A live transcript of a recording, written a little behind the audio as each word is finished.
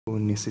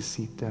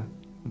necesita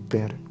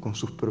ver con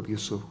sus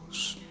propios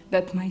ojos.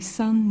 that my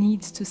son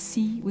needs to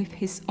see with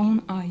his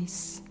own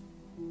eyes.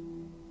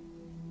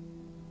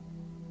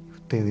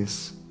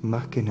 Ustedes,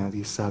 más que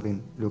nadie,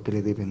 saben lo que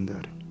le deben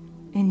dar.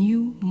 And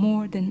you,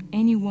 more than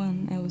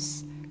anyone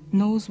else,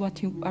 knows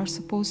what you are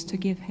supposed to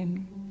give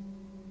him.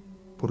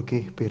 ¿Por qué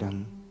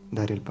esperan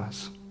dar el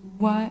paso?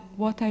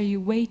 What are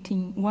you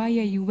waiting? Why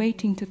are you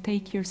waiting to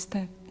take your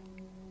step?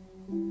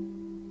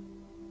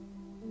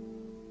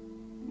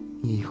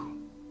 Mi hijo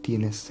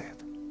tiene sed.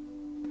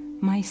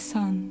 My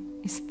son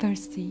is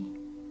thirsty.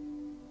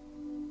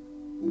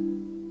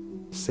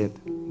 Sed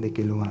de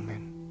que lo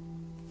amen.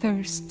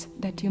 Thirst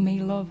that you may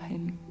love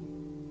him.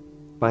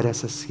 Para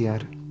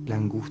saciar la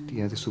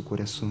angustia de su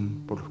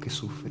corazón por los que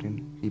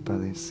sufren y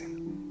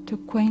padecen. To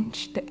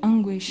quench the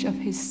anguish of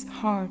his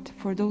heart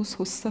for those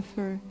who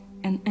suffer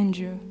and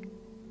endure.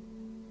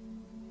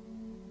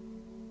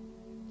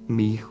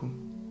 Mi hijo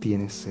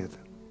tiene sed.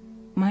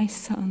 My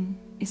son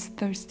is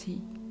thirsty.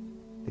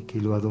 De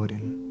que lo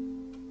adoren.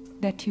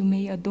 That you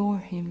may adore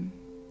him.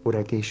 Por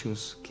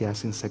aquellos que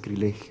hacen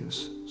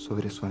sacrilegios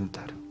sobre su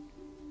altar.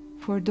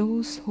 For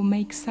those who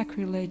make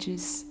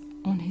sacrileges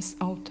on his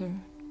altar.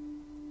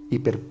 Y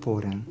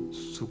perforan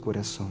su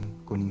corazón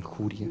con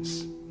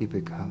injurias y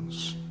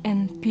pecados.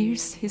 And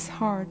pierce his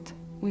heart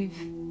with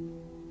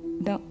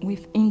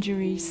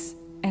injuries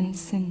and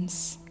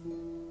sins.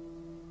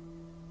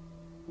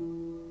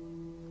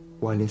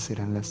 ¿Cuáles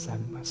serán las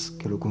almas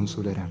que lo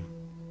consolarán?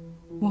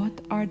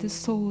 What are the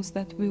souls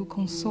that will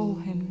console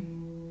him?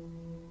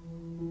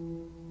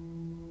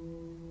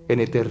 En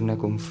eterna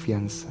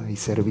confianza y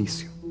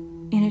servicio.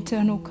 In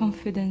eternal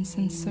confidence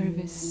and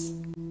service.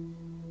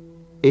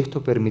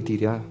 Esto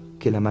permitirá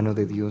que la mano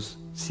de Dios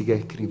siga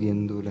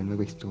escribiendo la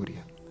nueva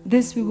historia.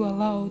 This will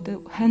allow the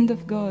hand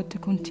of God to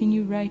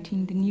continue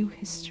writing the new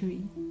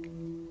history.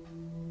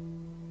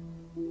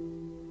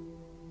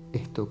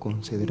 Esto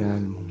concederá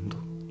al mundo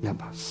la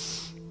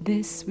paz.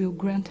 This will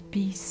grant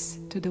peace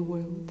to the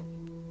world.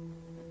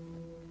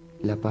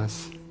 La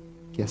paz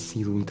que ha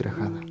sido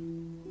ultrajada.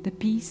 The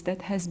peace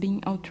that has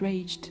been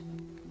outraged.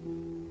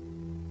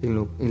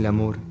 El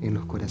amor en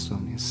los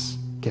corazones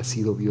que ha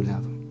sido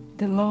violado.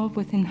 The love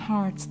within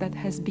hearts that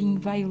has been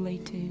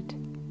violated.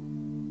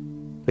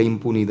 La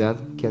impunidad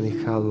que ha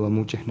dejado a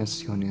muchas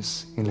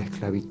naciones en la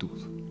esclavitud.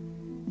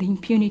 The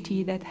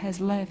impunity that has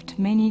left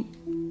many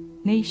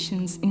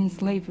nations in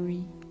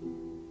slavery.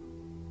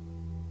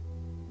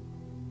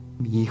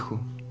 Mi hijo,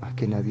 más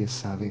que nadie,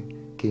 sabe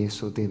que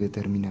eso debe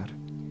terminar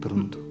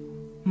pronto.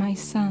 My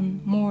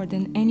son, more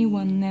than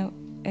anyone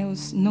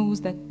else,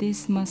 knows that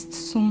this must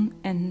soon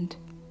end.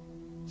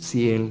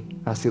 Si él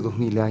hace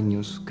 2000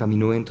 años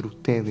caminó entre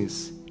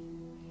ustedes,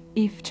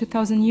 If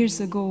 2000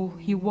 years ago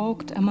he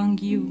walked among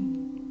you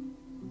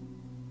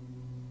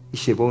y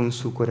llevó en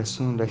su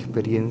corazón la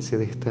experiencia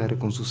de estar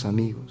con sus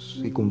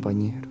amigos y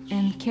compañeros,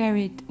 and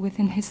carried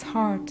within his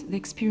heart the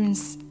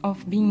experience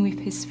of being with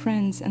his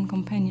friends and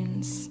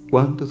companions,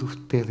 ¿cuántos de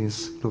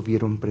ustedes lo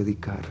vieron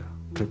predicar?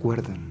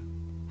 ¿Recuerdan?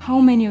 how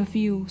many of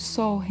you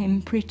saw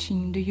him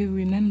preaching? Do you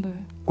remember?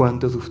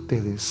 ¿Cuántos de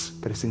ustedes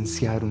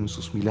presenciaron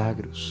sus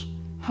milagros?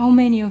 How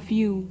many of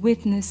you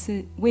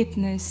witnessed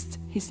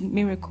his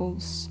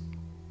miracles?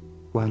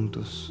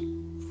 ¿Cuántos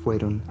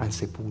fueron al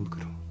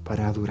sepulcro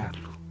para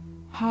adorarlo?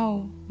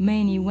 How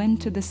many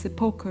went to the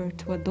sepulchre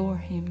to adore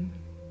him,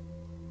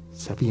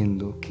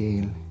 sabiendo que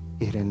él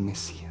era el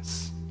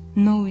Mesías?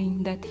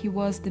 knowing that he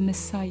was the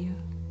Messiah?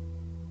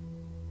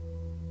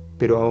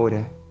 Pero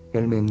ahora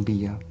él me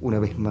envía una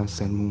vez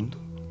más al mundo,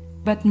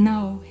 But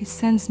now he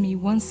sends me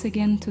once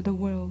again to the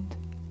world,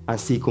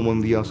 así como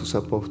envió a sus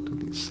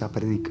apóstoles a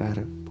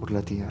predicar por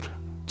la tierra.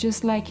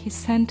 just like he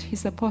sent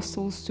his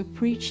apostles to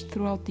preach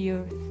throughout the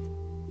earth.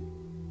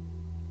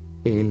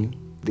 Él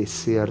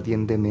desea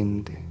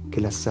ardientemente que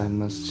las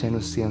almas ya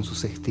no sean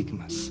sus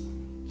estigmas,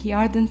 He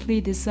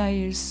ardently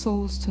desires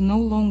souls to no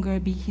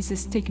longer be his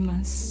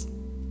stigmas,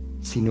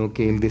 sino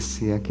que él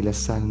desea que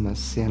las almas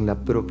sean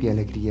la propia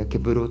alegría que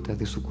brota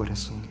de su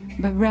corazón.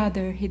 but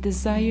rather he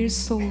desires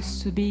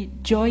souls to be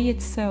joy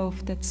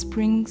itself that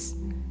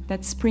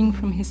spring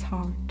from his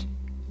heart,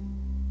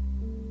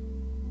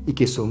 Y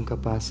que son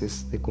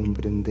capaces de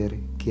comprender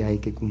que hay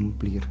que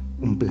cumplir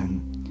un plan,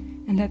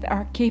 and that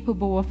are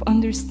capable of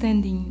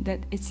understanding that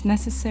it's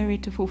necessary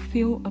to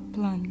fulfill a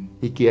plan,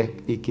 y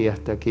que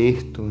hasta que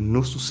esto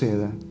no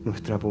suceda,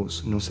 nuestra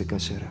voz no se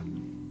callará.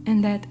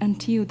 and that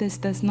until this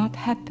does not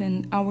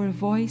happen, our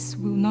voice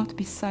will not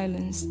be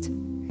silenced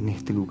En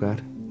este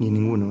lugar ni en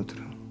ningún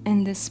otro.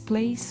 in this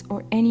place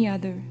or any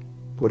other.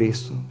 Por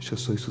eso yo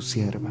soy su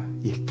sierva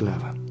y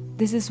esclava,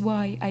 This is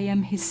why I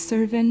am his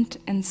servant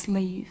and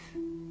slave,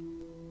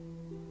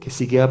 que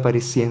sigue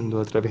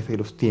apareciendo a través de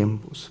los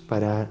tiempos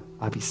para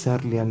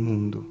avisarle al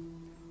mundo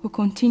who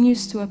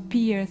continues to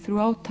appear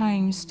throughout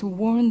times to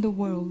warn the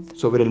world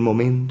sobre el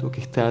momento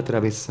que está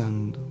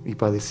atravesando y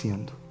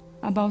padeciendo.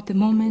 about the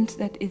moment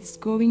that it's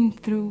going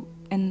through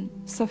and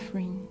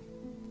suffering.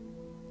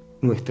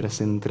 Nuestras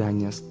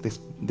entrañas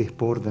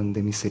desbordan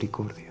de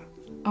misericordia.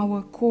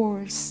 Our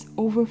cores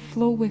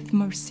overflow with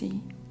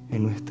mercy.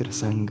 En nuestra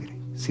sangre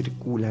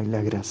circula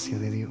la gracia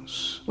de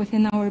Dios.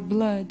 Within our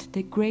blood,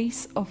 the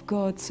grace of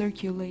God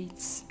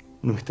circulates.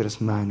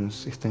 Nuestras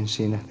manos están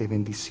llenas de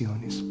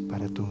bendiciones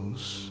para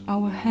todos.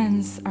 Our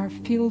hands are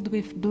filled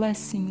with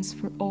blessings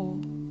for all.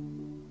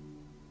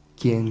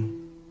 ¿Quién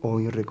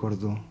hoy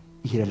recordó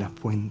ir a la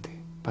fuente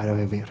para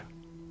beber?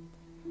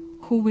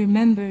 Who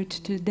remembered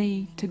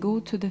today to go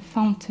to the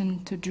fountain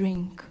to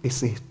drink?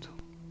 Es esto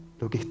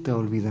lo que está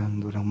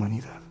olvidando la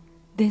humanidad.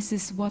 This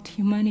is what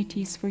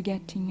humanity is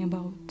forgetting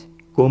about.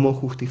 ¿Cómo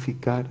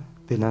justificar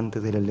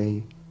delante de la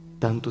ley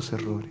tantos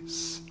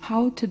errores?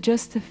 How to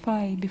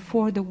justify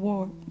before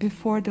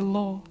the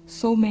law,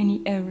 so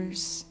many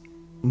errors.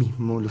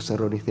 Mismo los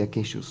errores de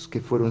aquellos que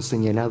fueron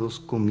señalados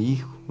con mi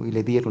hijo y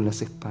le dieron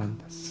las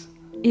espaldas.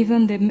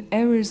 Even the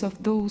errors of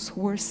those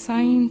who were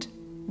signed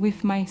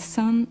with my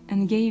son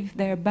and gave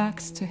their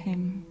backs to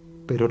him.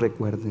 Pero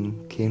recuerden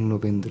que Él no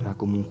vendrá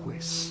como un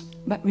juez.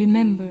 But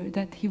remember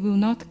that he will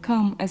not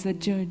come as a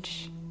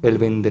judge. Él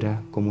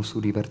vendrá como su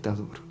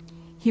libertador,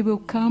 He will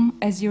come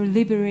as your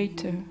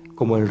liberator,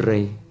 como el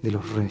Rey de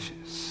los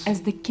Reyes,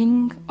 as the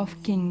King of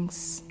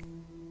Kings,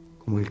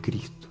 como el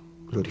Cristo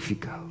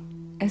glorificado.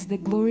 as the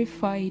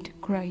glorified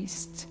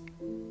Christ.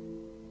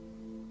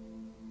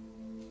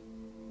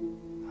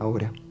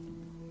 Ahora,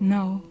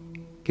 Now,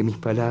 que mis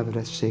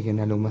palabras lleguen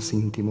a lo más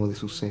íntimo de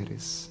sus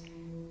seres,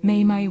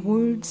 may my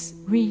words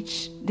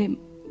reach the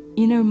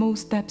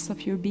innermost depths of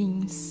your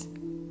beings,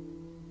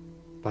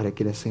 para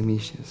que las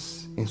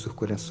semillas en sus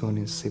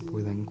corazones se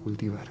puedan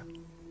cultivar.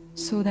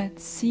 so that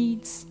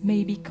seeds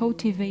may be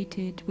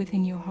cultivated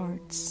within your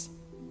hearts.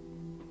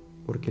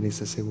 Porque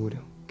les aseguro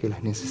que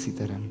las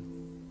necesitarán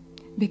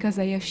Because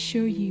I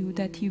assure you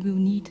that you will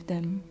need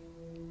them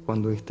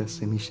cuando estas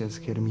semillas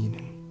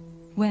germinen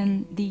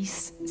when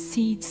these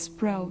seeds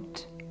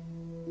sprout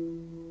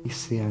y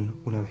sean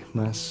una vez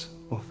más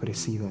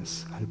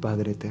ofrecidas al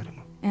Padre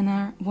Eterno. and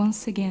are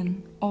once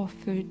again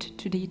offered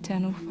to the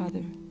Eternal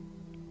Father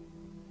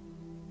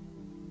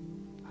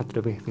A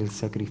través del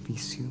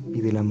sacrificio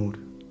y del amor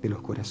de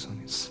los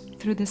corazones.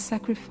 through the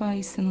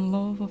sacrifice and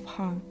love of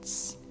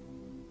hearts.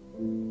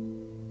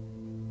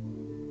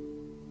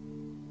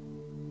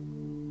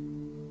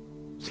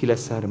 Si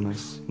las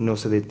armas no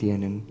se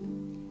detienen,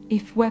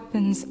 If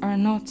weapons are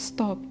not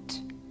stopped,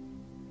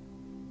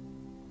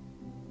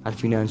 al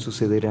final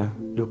sucederá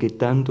lo que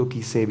tanto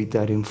quise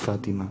evitar en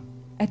Fátima.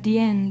 at the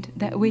end,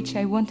 that which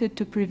I wanted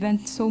to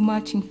prevent so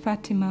much in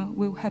Fatima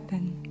will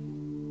happen.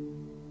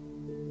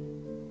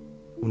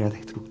 Una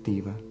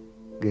destructiva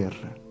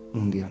guerra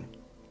mundial.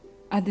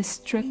 A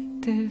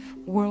destructive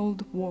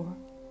world war.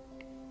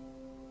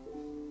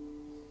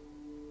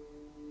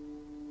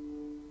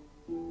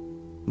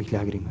 Mis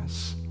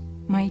lágrimas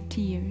My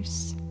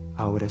tears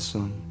ahora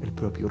son el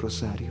propio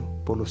rosario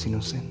por los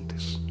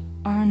inocentes.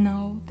 are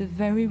now the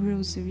very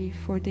rosary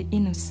for the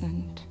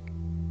innocent,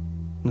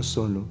 No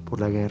solo por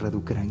la guerra de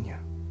Ucrania,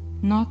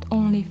 not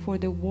only for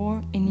the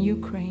war in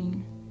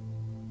Ukraine,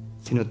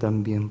 sino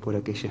también por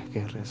aquellas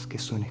guerras que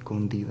son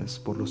escondidas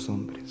por los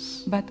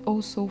hombres. but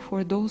also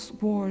for those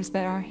wars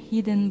that are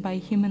hidden by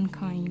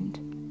humankind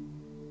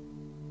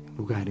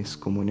Lugares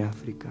como en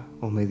África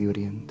o Medio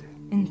Oriente,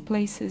 in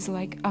places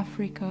like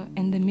Africa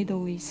and the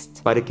Middle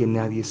East, para que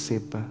nadie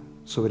sepa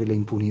sobre la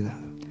impunidad.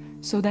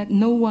 so that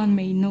no one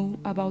may know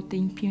about the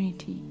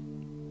impunity.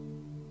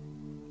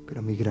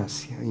 Pero mi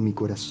gracia y mi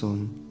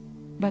corazón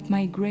But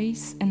my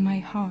grace and my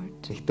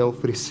heart está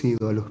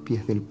ofrecido a los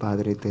pies del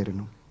Padre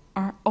Eterno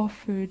are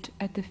offered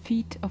at the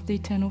feet of the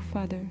Eternal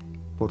Father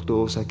por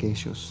todos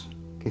aquellos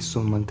que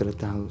son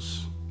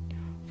maltratados,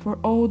 for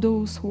all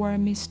those who are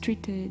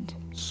mistreated,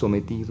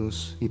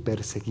 sometidos y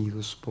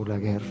perseguidos por la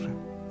guerra,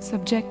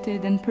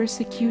 subjected and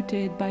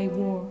persecuted by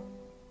war.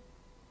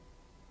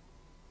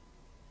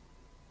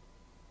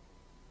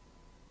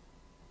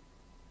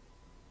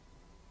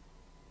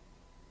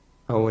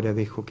 Ahora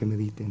dejo que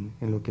mediten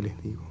en lo que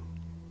les digo,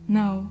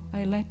 Now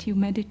I let you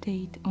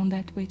meditate on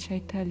that which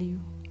I tell you,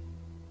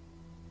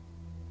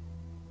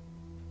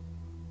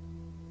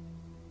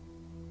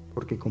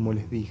 porque como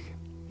les dije,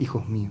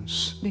 hijos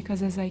míos,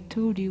 because as I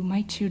told you,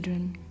 my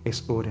children,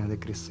 es hora de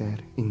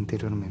crecer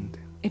interiormente.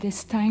 it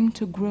is time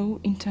to grow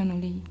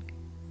internally,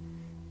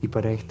 Y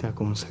para esta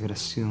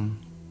consagración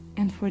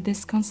and for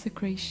this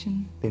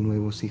consecration de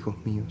nuevos hijos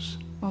míos,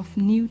 of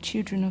new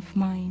children of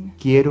mine,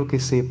 quiero que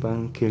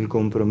sepan que el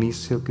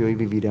compromiso que hoy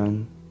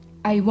vivirán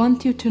I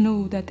want you to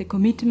know that the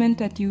commitment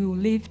that you will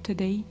live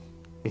today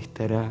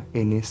estará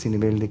en ese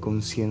nivel de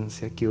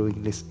conciencia que hoy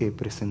les he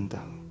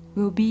presentado.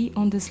 will be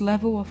on this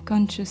level of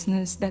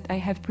consciousness that I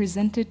have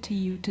presented to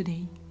you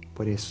today.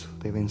 Por eso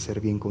deben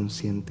ser bien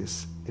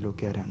conscientes de lo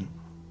que harán,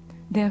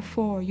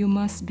 Therefore, you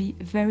must be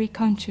very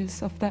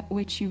conscious of that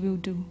which you will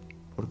do,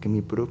 porque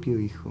mi propio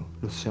Hijo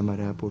los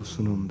llamará por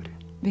su nombre,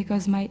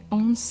 because my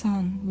own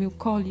Son will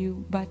call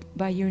you but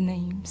by your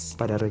names,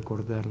 para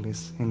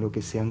recordarles en lo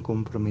que se han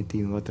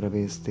comprometido a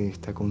través de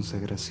esta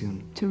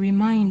consagración. to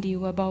remind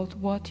you about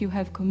what you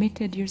have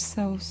committed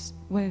yourselves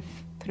with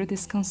through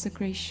this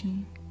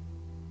consecration.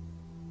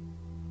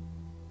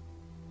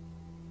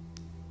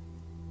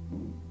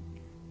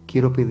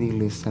 Quiero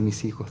pedirles a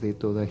mis hijos de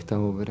toda esta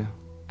obra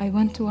I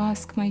want to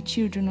ask my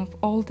children of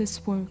all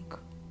this work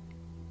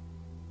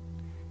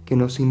que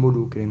no se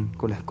involucren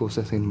con las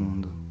cosas del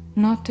mundo,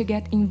 not to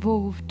get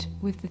involved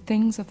with the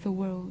things of the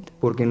world,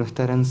 porque no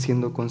estarán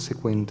siendo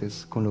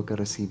consecuentes con lo que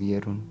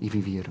recibieron y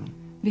vivieron.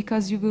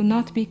 because you will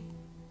not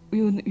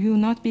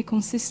be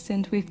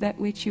consistent with that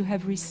which you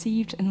have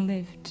received and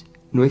lived.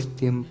 No es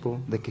tiempo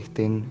de que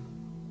estén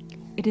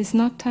It is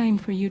not time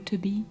for you to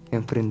be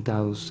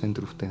enfrentados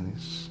entre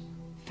ustedes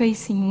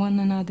facing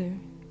one another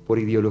por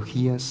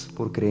ideologías,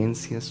 por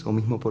creencias o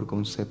mismo por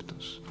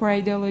conceptos. for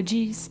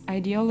ideologies,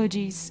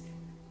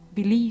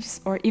 beliefs,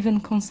 or even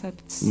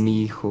concepts.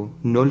 Mi hijo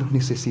no los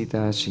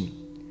necesita allí.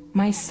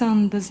 My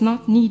son does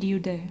not need you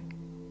there.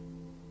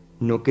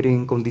 No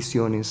creen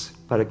condiciones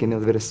para que mi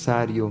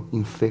adversario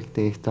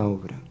infecte esta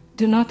obra,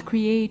 Do not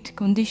create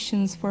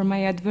conditions for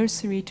my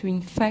adversary to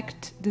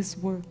infect this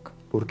work,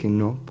 porque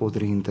no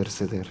podré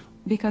interceder.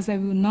 because I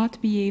will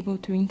not be able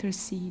to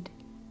intercede.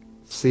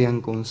 Sean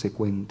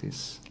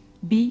consecuentes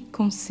Be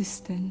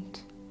consistent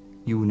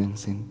y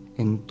únanse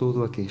en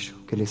todo aquello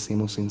que les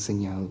hemos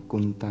enseñado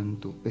con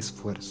tanto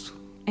esfuerzo.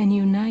 and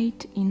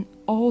unite in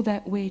all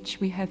that which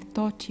we have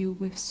taught you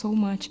with so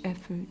much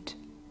effort.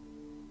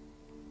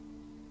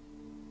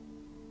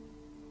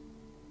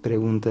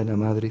 Pregunta a la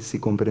madre si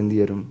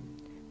comprendieron.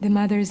 The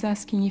mother is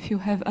asking if you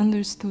have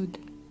understood.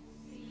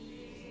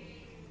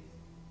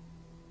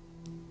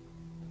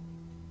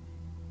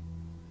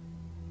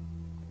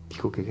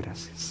 Dijo que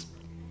gracias.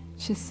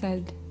 She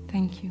said,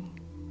 thank you.